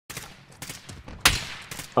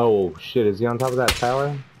Oh shit, is he on top of that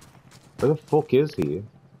tower? Where the fuck is he?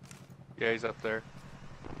 Yeah, he's up there.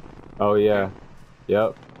 Oh yeah.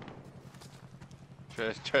 Yep.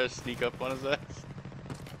 Try to sneak up on his ass.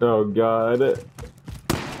 Oh god. Oh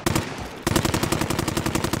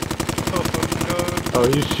no. Oh,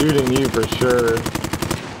 he's shooting you for sure.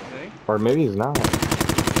 Hey? Or maybe he's not.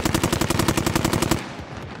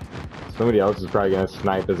 Somebody else is probably gonna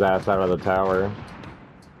snipe his ass out of the tower.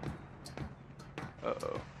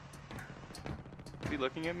 Uh-oh. Is he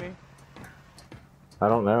looking at me? I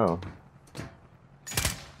don't know.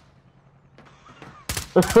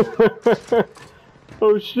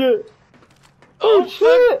 Oh shit! Oh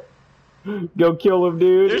shit! Go kill him,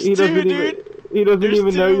 dude. There's He doesn't two, even. dude. He doesn't There's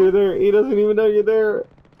even know two. you're there. He doesn't even know you're there.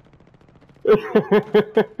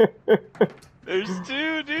 There's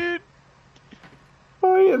two, dude.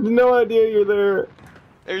 Oh, he has no idea you're there.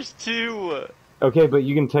 There's two. Okay, but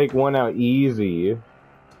you can take one out easy.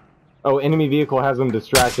 Oh, enemy vehicle has him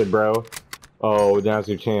distracted, bro. Oh, now's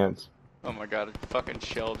your chance. Oh my god, a fucking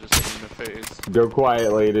shell just hit me in the face. Go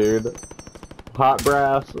quietly, dude. Hot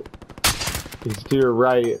brass. He's to your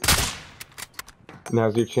right.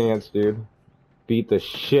 Now's your chance, dude. Beat the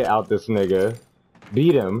shit out this nigga.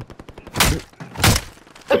 Beat him.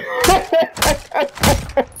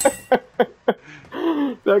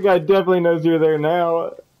 That guy definitely knows you're there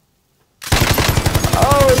now.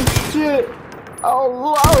 Oh shit!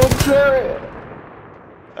 Oh, Jerry!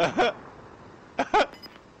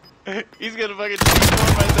 He's gonna fucking destroy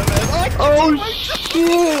my dumbass. Oh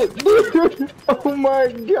shit, dude! Oh my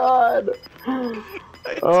god!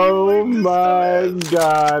 Oh my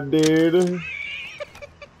god, dude!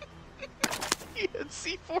 He had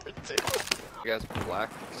C4 too. You guys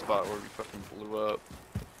black spot where we fucking blew up.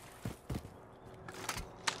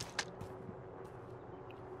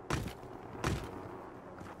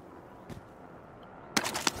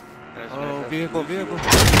 Oh, vehicle.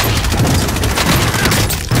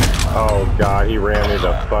 Oh god, he ran me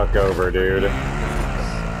the fuck over, dude.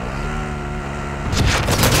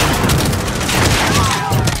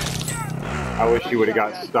 I wish you would've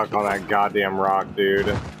got stuck on that goddamn rock,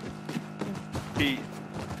 dude. Pete,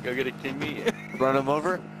 go get a king meat. Run him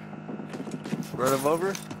over. Oh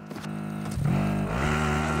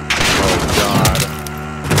god.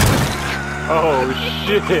 Oh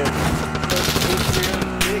shit!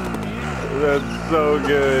 That's so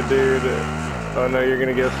good, dude. Oh no, you're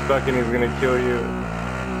gonna get stuck and he's gonna kill you.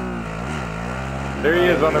 There he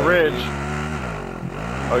is on the ridge.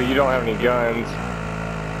 Oh, you don't have any guns.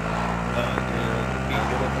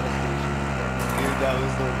 Dude, that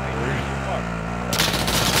was the worst.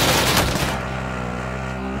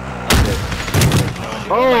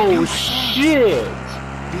 Oh shit!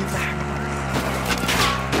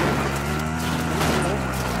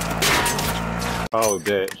 Oh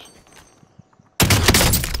bitch.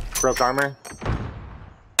 Broke armor.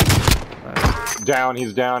 Down,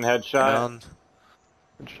 he's down, headshot. Down.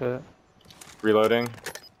 Good shit. Reloading.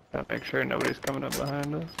 Gotta make sure nobody's coming up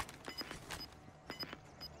behind us.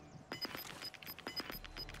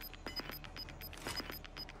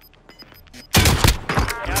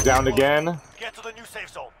 Down again. Get to the new safe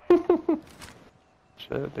zone.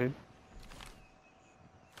 Shit, dude.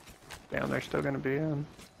 Damn, they're still gonna be in.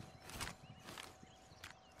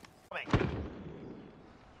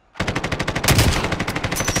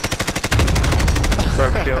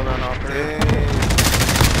 Broke shield on operator.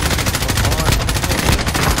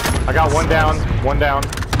 I got one down, one down.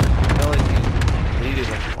 Needed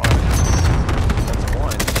like one. That's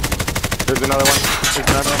one. There's another one. There's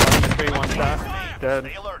another one on the tree, one shot. Dead.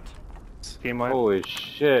 Stay alert. Team wipe. Holy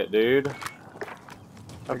shit, dude. I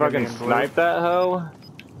They're fucking gonna be in blue. sniped that hoe.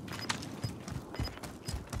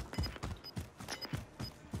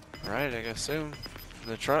 Right, I guess so.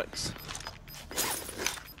 The trucks.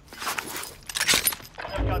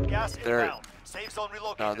 You've got gas They're- inbound. Safe zone No,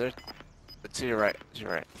 relocated. they're. To your right. To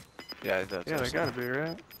your right. Yeah, that's Yeah, they awesome. gotta be,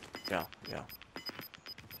 right? Yeah.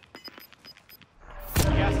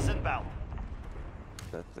 Gas is inbound.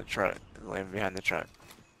 The truck. Laying behind the truck.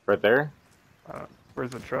 Right there?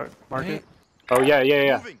 Where's the truck? Mark it. Oh yeah.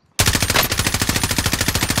 Moving.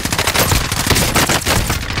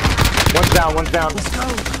 One's down, one's down. Let's go,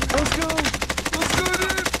 dude!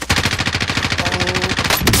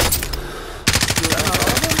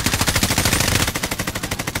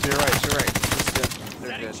 To your right.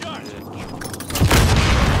 They're dead.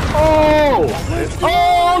 Oh!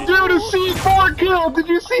 Oh, dude, a C4 kill! Did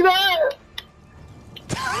you see that?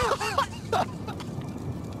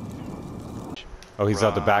 Oh, he's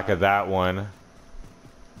out the back of that one.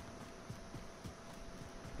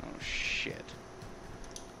 Oh shit.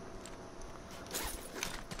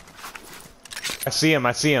 I see him.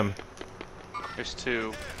 I see him. There's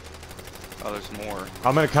two. Oh, there's more.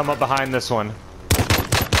 I'm gonna come up behind this one.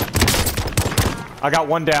 I got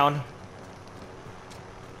one down.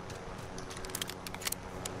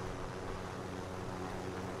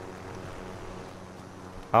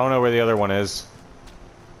 I don't know where the other one is.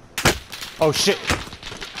 Oh shit!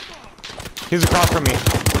 He's across from me.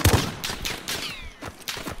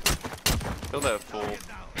 Kill that fool.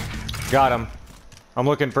 Got him. I'm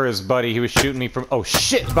looking for his buddy. He was shooting me from. Oh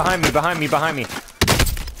shit! Behind me! Behind me! Behind me! I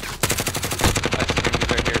see him. He's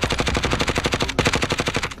right here.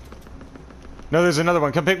 No, there's another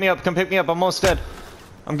one. Come pick me up. Come pick me up. I'm almost dead.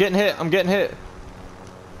 I'm getting hit. I'm getting hit.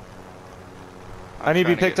 I need to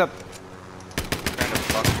be picked up. Trying to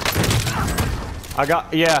fuck. I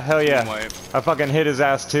got. Yeah, hell yeah. Wipe. I fucking hit his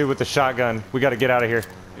ass too with the shotgun. We gotta get out of here.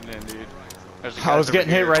 Get in, dude. There's a I guy was over getting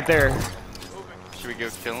hit here. right there. Should we go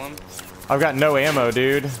kill him? I've got no ammo,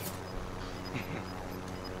 dude.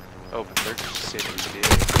 Oh, but they're just sitting, dude.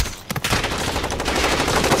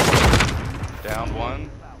 Down one.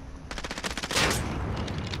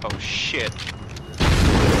 Oh shit.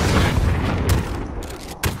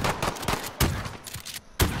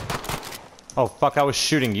 Oh fuck, I was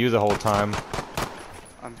shooting you the whole time.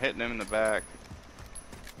 I'm hitting him in the back.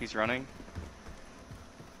 He's running.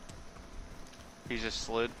 He's just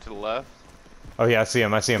slid to the left. Oh yeah, I see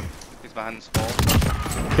him. I see him. He's behind this wall.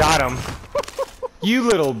 Got him. You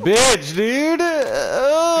little bitch, dude.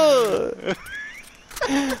 Ugh.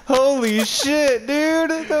 Holy shit, dude.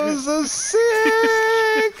 That was so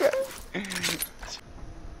sick.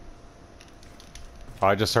 Oh,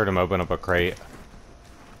 I just heard him open up a crate.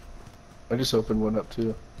 I just opened one up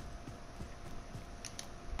too.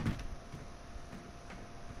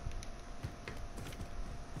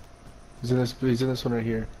 He's in this one right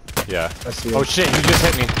here. Yeah. I see him. Oh shit, you just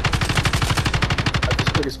hit me. I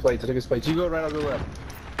just took his plates. I took his plates. You go right, I'll go left.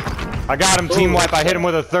 I got him, team wipe. I hit him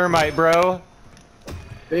with a thermite, bro.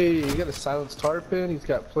 Hey, he got a silenced tarpon. He's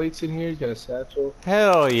got plates in here. He's got a satchel.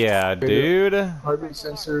 Hell yeah, dude. Heartbeat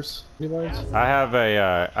sensors. Any lines? I have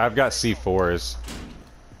a, I've got C4s.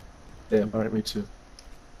 Damn. All right, me too.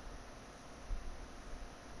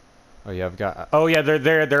 Oh yeah, I've got. Oh yeah, they're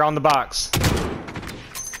there. They're on the box.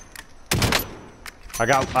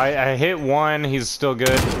 I hit one. He's still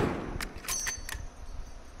good.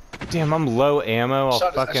 Damn, I'm low ammo.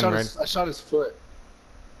 I'll fucking I shot his foot.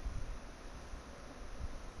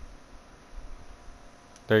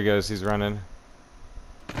 There he goes. He's running.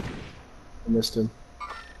 I missed him.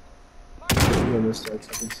 I missed that.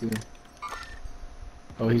 I can see him.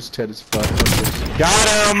 Oh, he's dead as fuck.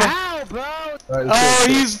 Got him. Ow, bro! Right, Oh,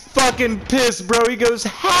 he's fucking pissed, bro. He goes,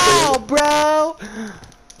 "How, bro?"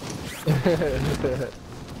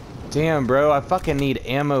 Damn, bro. I fucking need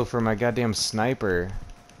ammo for my goddamn sniper.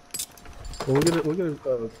 Well, we're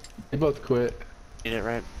gonna, they both quit. Get it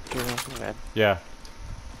right. Bad. Yeah.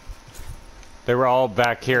 They were all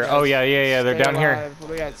back here. Oh yeah, yeah, yeah. They're down here. What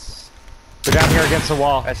do we got? They're down here against the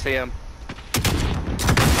wall. I see him.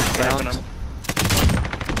 Sniping him.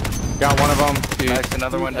 Got one of them. Dude, Nice,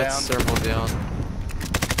 another one down. that's several down.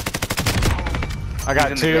 I got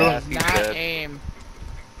He's in the two. gas, he's Not dead. aim.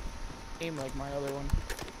 Aim like my other one.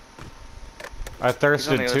 I He's on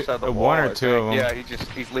thirsted the other side of the one wall, or I two of them. think. Yeah,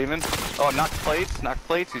 he's leaving. Oh, knock plates, knock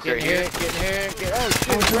plates. He's right Getting here. hit, getting hit, get. Oh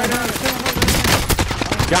shit! He's right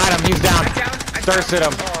on. Got him. He's down. Thirsted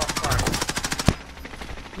him.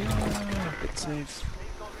 It's safe.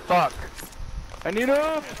 Fuck. I need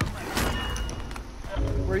help.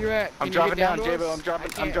 Where you at? I'm Can you dropping get down, to J-Bo. us? I'm dropping. I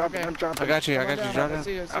I'm can't, dropping. okay. I'm dropping. I got you. I Come got you. on Drop down. I down.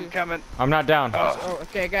 see you, I see I'm you. coming. I'm not down. Oh,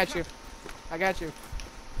 okay, I got you. I got you.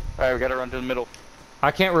 All right, we gotta run to the middle.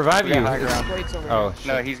 I can't revive We got you. high ground. Plates over Oh, here. shit.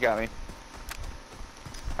 No, he's got me.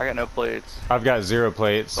 I got no plates. I've got 0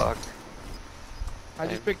 plates. Fuck. I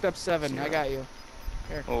just picked up 7. I got you.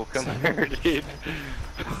 Oh, come here, dude.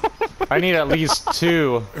 I need at least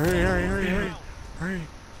 2. Hurry, hurry, hurry, hurry. Hurry.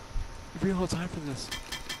 You've been all time for this.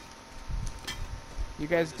 You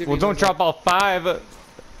guys did. Well, don't drop all 5.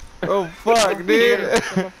 Oh, fuck, dude.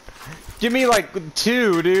 Give me like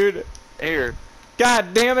 2, dude. Here.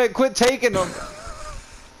 God damn it, quit taking them.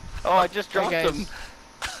 Oh, I just dropped guys. him.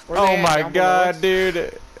 Oh my god,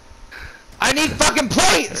 dude. I need fucking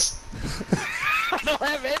plates! I don't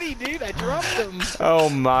have any, dude. I dropped them. Oh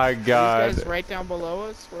my These god. guys right down below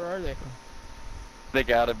us. Where are they? They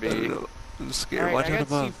gotta be. I'm scared. Alright, Watch I out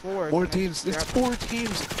got above. C4. More Can I teams. It's grab- 4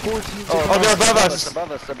 teams. 4 teams. Oh, they're above us.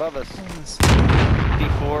 Above us. Above us.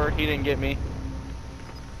 D4. He didn't get me.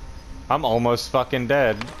 I'm almost fucking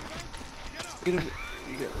dead. Get him.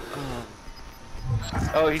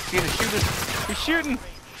 Oh, he's gonna shoot us. He's shooting.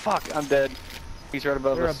 Fuck, I'm dead. He's right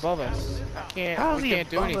above They're us. above us. How is We he can't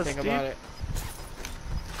do above us, anything dude? about it.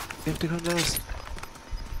 They have to come to us.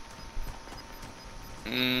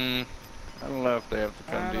 I don't know if they have to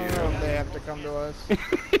I come to don't you. know if they have to come to us.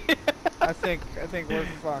 I think we're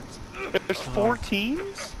fucked. There's 4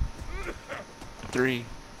 teams? 3.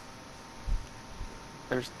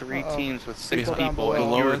 There's 3 Uh-oh. teams with 6 People down people, below.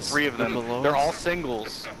 and you were us. 3 of them. Below They're us. all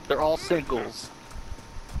singles. They're all singles.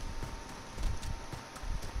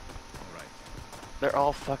 They're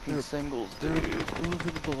all fucking singles, They're dude.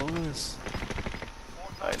 moving below us.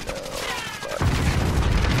 I know. But...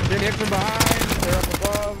 They're hit from behind. They're up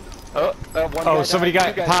above. Oh, one Oh, guy somebody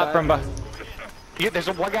died, got 2 guys popped died. from behind. Yeah, there's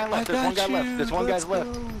one guy left. There's one guy left. There's one guy's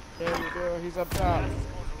left. There you go. He's up top.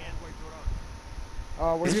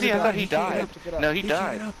 Oh, we're Is here he? to I go. thought he He can't died. get up to get up. No, he He can't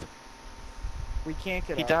died. get up. We can't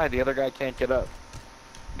get He up. died. The other guy can't get up.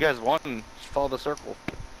 You guys won. Just follow the circle.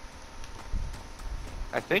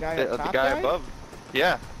 I think guy the up top guy died? above.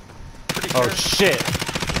 Yeah. Pretty Oh sure. shit.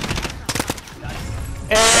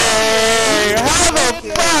 Hey, how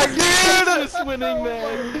the fuck, dude? Just winning,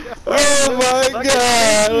 man. Oh my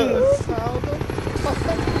god.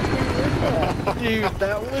 Dude,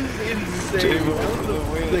 that was insane. That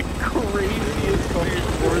was the craziest fucking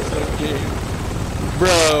Warzone game.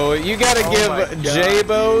 Bro, you gotta Oh my give God,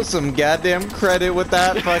 J-Bo some goddamn credit with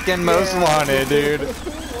that fucking most wanted, dude.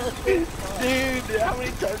 Dude, how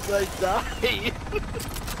many times did I die?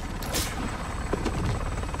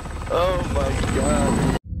 Oh my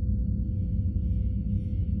god.